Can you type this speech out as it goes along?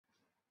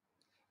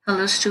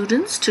Hello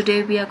students,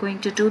 today we are going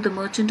to do The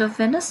Merchant of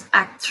Venice,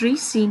 Act 3,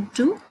 Scene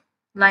 2,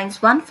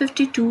 lines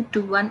 152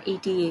 to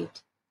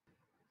 188.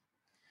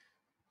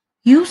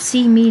 You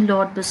see me,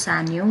 Lord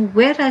Bassanio,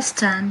 where I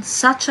stand,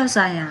 such as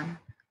I am.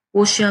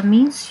 Portia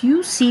means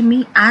you see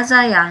me as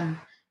I am.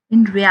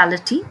 In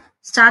reality,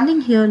 standing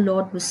here,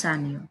 Lord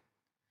Bassanio.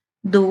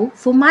 Though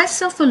for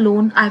myself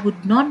alone I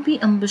would not be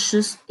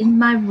ambitious in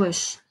my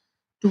wish.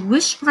 To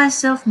wish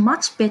myself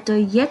much better,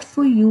 yet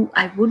for you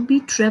I would be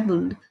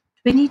trebled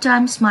 20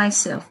 times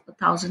myself,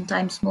 1,000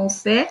 times more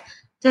fair,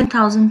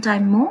 10,000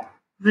 times more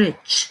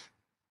rich.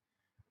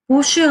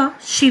 Portia,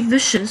 she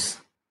wishes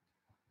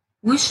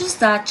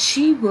that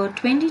she were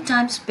 20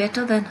 times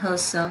better than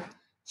herself.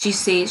 She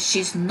says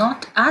she's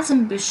not as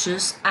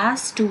ambitious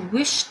as to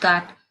wish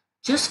that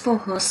just for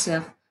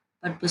herself,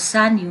 but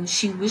Bassanio,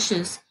 she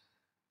wishes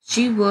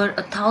she were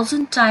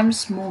 1,000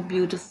 times more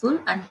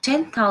beautiful and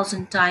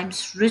 10,000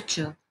 times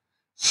richer.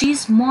 She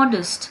is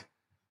modest.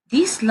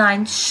 These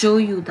lines show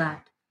you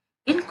that.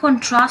 In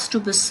contrast to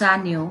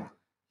Bassanio,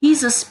 he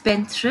is a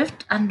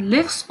spendthrift and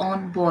lives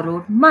on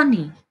borrowed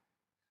money.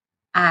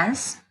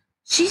 As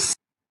she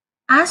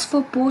as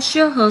for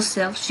Portia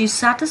herself, she is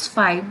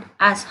satisfied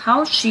as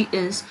how she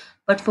is,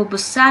 but for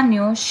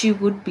Bassanio she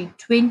would be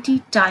 20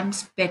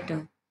 times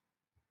better.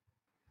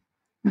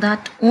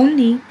 That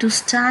only to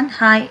stand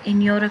high in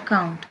your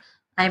account,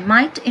 I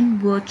might in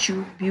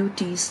virtue,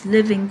 beauties,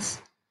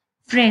 livings,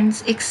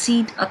 friends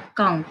exceed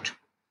account.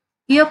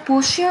 Here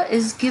Portia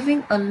is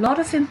giving a lot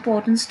of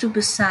importance to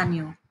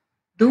Bassanio,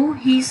 though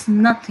he is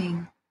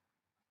nothing,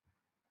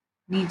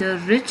 neither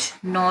rich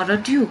nor a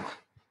duke.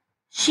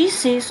 She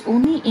says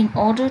only in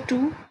order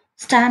to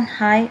stand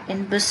high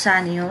in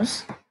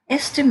Bassanio's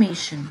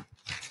estimation.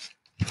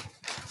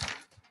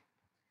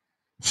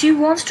 She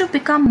wants to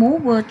become more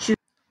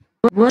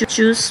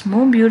virtuous,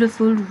 more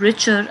beautiful,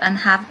 richer, and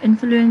have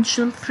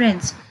influential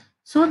friends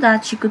so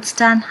that she could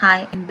stand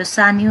high in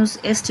Bassanio's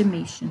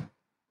estimation.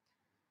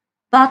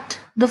 But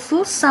the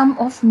full sum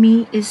of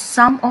me is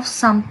sum of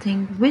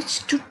something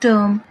which to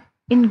term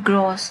in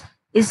gross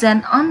is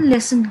an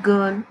unlessoned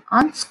girl,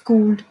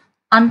 unschooled,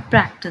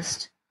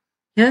 unpracticed.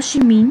 Here she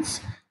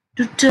means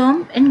to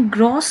term in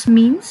gross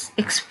means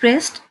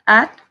expressed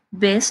at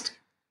best,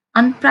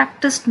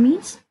 unpracticed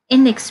means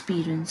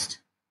inexperienced.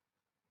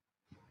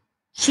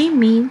 She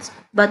means,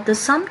 but the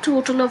sum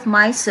total of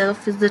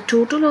myself is the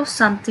total of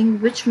something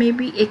which may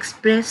be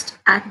expressed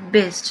at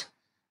best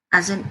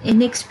as an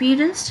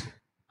inexperienced,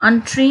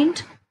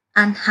 untrained,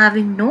 and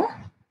having no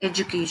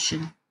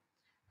education.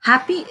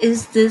 Happy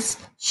is this,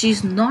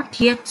 she's not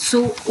yet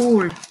so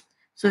old.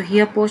 So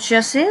here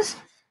Portia says,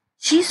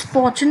 she's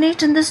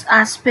fortunate in this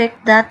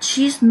aspect that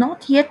she's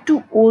not yet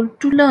too old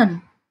to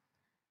learn.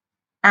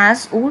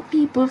 As old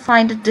people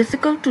find it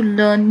difficult to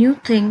learn new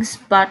things,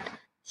 but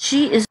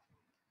she is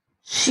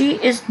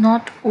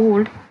not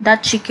old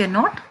that she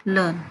cannot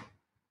learn.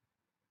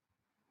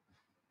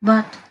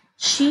 But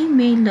she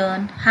may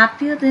learn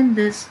happier than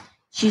this.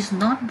 She is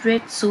not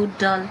bred so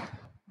dull,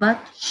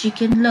 but she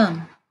can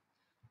learn.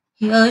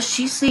 Here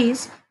she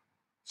says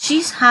she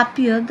is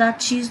happier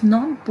that she is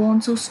not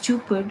born so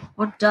stupid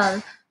or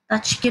dull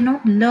that she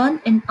cannot learn.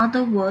 In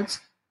other words,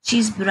 she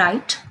is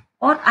bright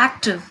or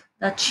active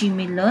that she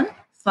may learn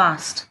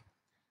fast.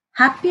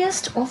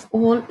 Happiest of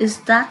all is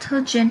that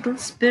her gentle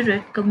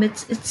spirit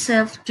commits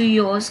itself to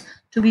yours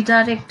to be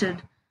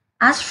directed,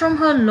 as from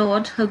her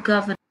lord, her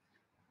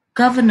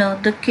governor,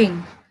 the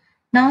king.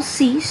 Now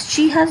see,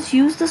 she has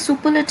used the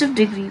superlative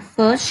degree.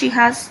 First, she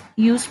has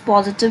used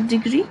positive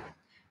degree.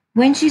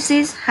 When she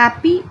says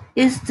happy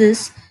is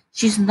this,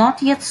 she is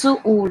not yet so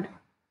old.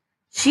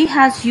 She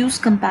has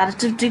used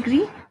comparative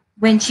degree.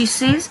 When she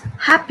says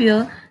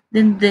happier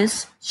than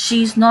this,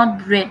 she is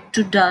not bred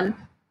to dull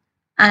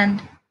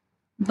and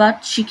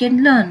but she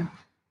can learn.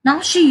 Now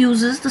she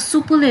uses the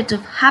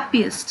superlative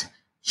happiest.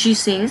 She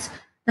says,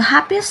 the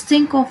happiest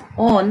thing of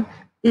all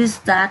is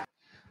that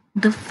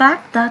the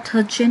fact that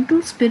her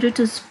gentle spirit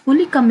is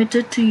fully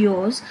committed to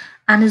yours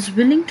and is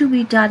willing to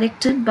be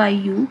directed by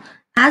you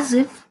as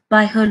if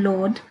by her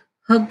lord,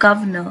 her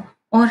governor,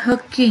 or her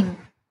king.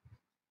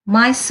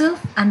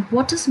 Myself and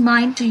what is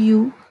mine to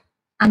you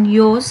and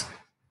yours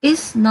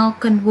is now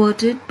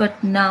converted,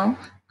 but now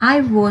I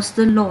was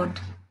the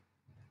Lord.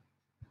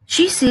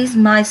 She says,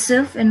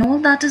 myself and all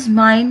that is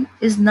mine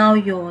is now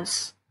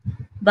yours,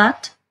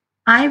 but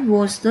I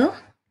was the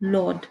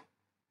Lord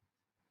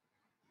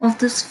of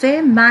this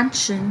fair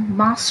mansion,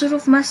 master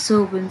of my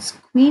servants,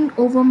 queen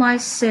over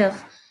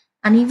myself,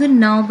 and even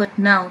now, but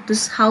now,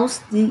 this house,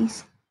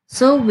 these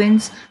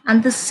servants,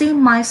 and the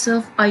same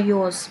myself are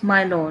yours,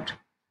 my lord.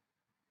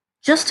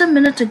 Just a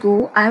minute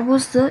ago, I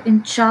was the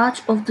in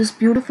charge of this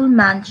beautiful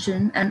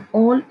mansion and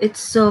all its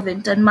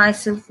servant and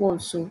myself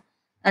also.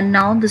 And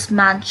now this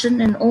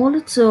mansion and all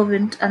its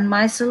servant and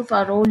myself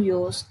are all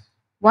yours.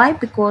 Why?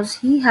 Because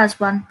he has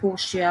won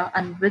Portia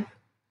and with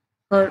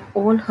her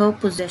all her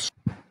possessions.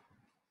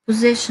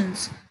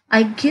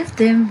 I give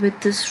them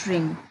with this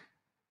ring.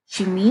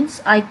 She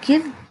means I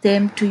give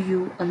them to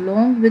you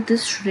along with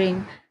this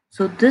ring.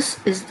 So this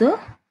is the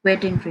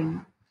wedding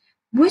ring.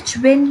 which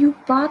when you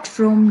part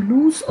from,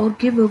 lose or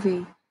give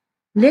away,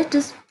 let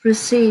us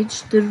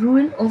presage the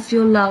ruin of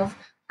your love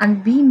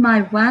and be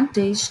my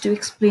vantage to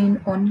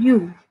explain on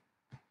you.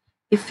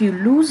 If you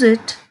lose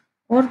it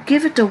or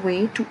give it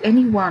away to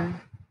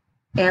anyone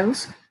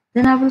else,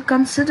 then I will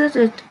consider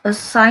it a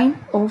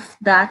sign of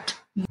that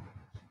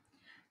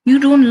you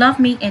don't love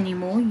me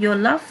anymore. Your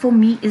love for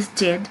me is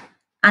dead,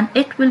 and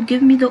it will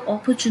give me the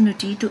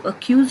opportunity to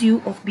accuse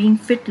you of being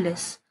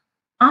fitless.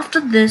 After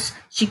this,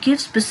 she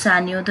gives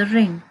Bassanio the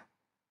ring.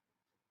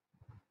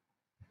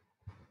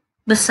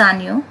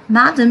 Bassanio,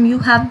 Madam, you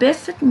have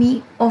bereft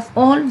me of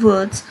all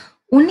words,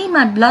 only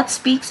my blood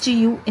speaks to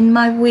you in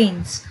my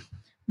veins.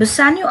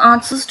 Bassanio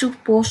answers to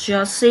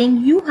Portia,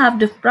 saying, You have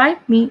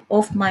deprived me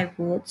of my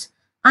words.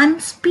 I am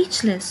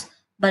speechless,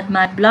 but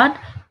my blood,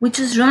 which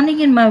is running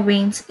in my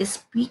veins, is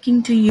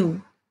speaking to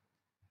you.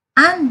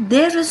 And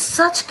there is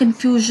such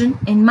confusion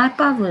in my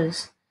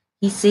powers.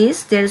 He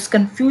says, There is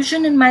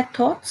confusion in my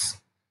thoughts.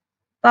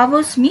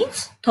 Powers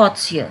means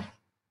thoughts here.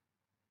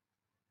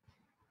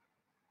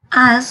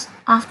 As,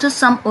 after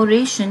some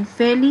oration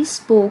fairly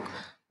spoke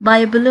by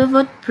a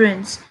beloved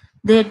prince,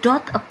 there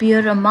doth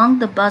appear among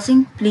the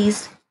buzzing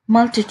pleased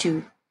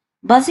multitude.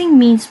 Buzzing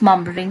means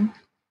mumbling,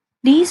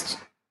 pleased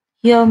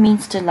here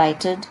means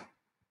delighted.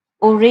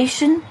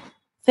 Oration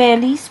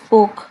fairly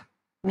spoke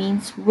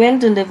means well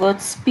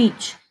delivered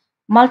speech.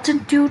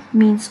 Multitude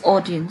means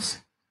audience.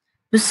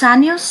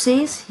 Bassanio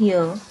says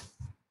here,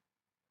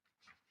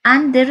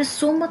 and there is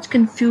so much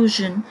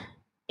confusion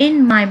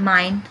in my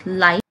mind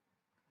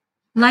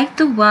like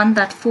the one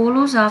that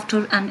follows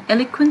after an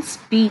eloquent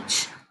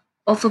speech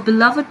of a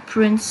beloved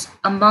prince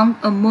among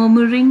a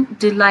murmuring,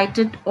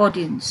 delighted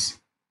audience.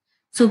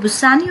 So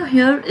Bassanio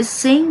here is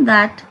saying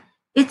that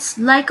it's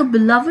like a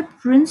beloved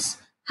prince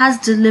has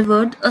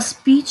delivered a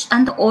speech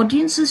and the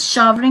audience is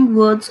showering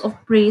words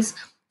of praise.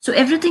 So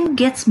everything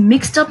gets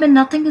mixed up and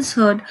nothing is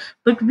heard,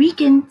 but we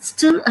can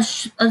still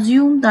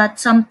assume that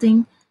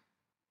something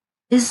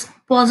is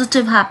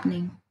positive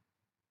happening,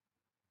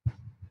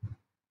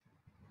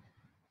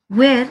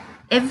 where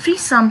every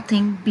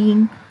something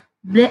being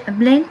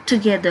blent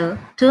together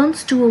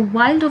turns to a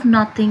wild of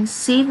nothing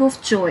save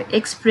of joy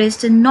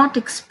expressed and not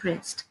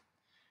expressed.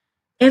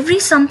 Every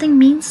something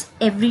means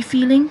every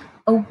feeling.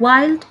 A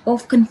wild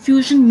of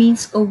confusion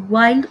means a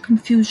wild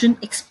confusion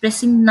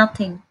expressing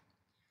nothing.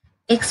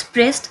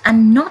 Expressed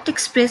and not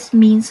expressed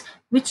means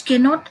which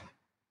cannot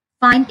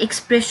find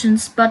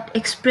expressions but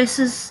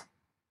expresses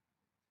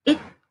it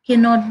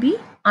cannot be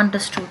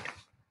understood.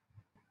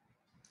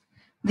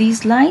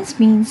 These lines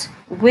means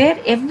where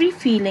every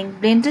feeling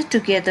blended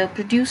together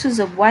produces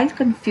a wild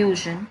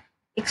confusion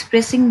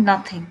expressing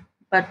nothing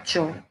but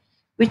joy,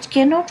 which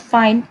cannot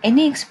find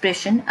any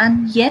expression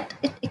and yet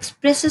it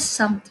expresses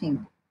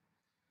something.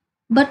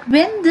 But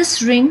when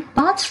this ring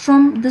parts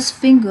from this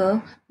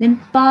finger, then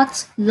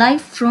parts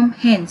life from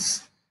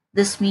hence.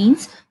 This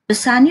means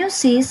Bassanio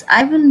says,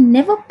 I will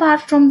never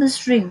part from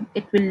this ring.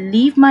 It will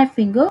leave my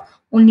finger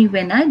only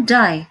when I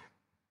die.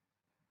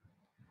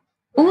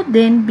 Oh,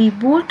 then be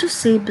bold to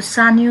say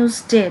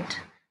Bassanio's dead.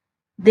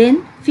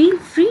 Then feel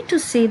free to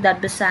say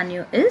that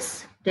Bassanio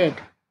is dead.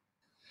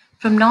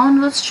 From now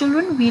onwards,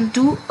 children, we'll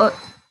do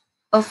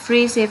a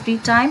phrase every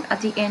time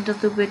at the end of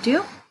the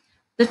video.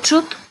 The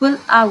truth will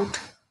out,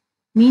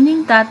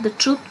 meaning that the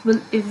truth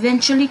will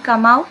eventually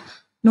come out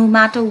no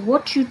matter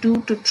what you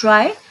do to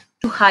try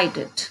to hide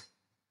it.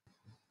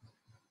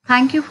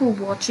 Thank you for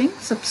watching.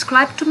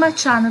 Subscribe to my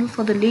channel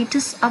for the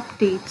latest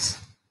updates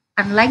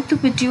and like the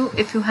video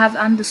if you have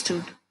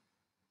understood.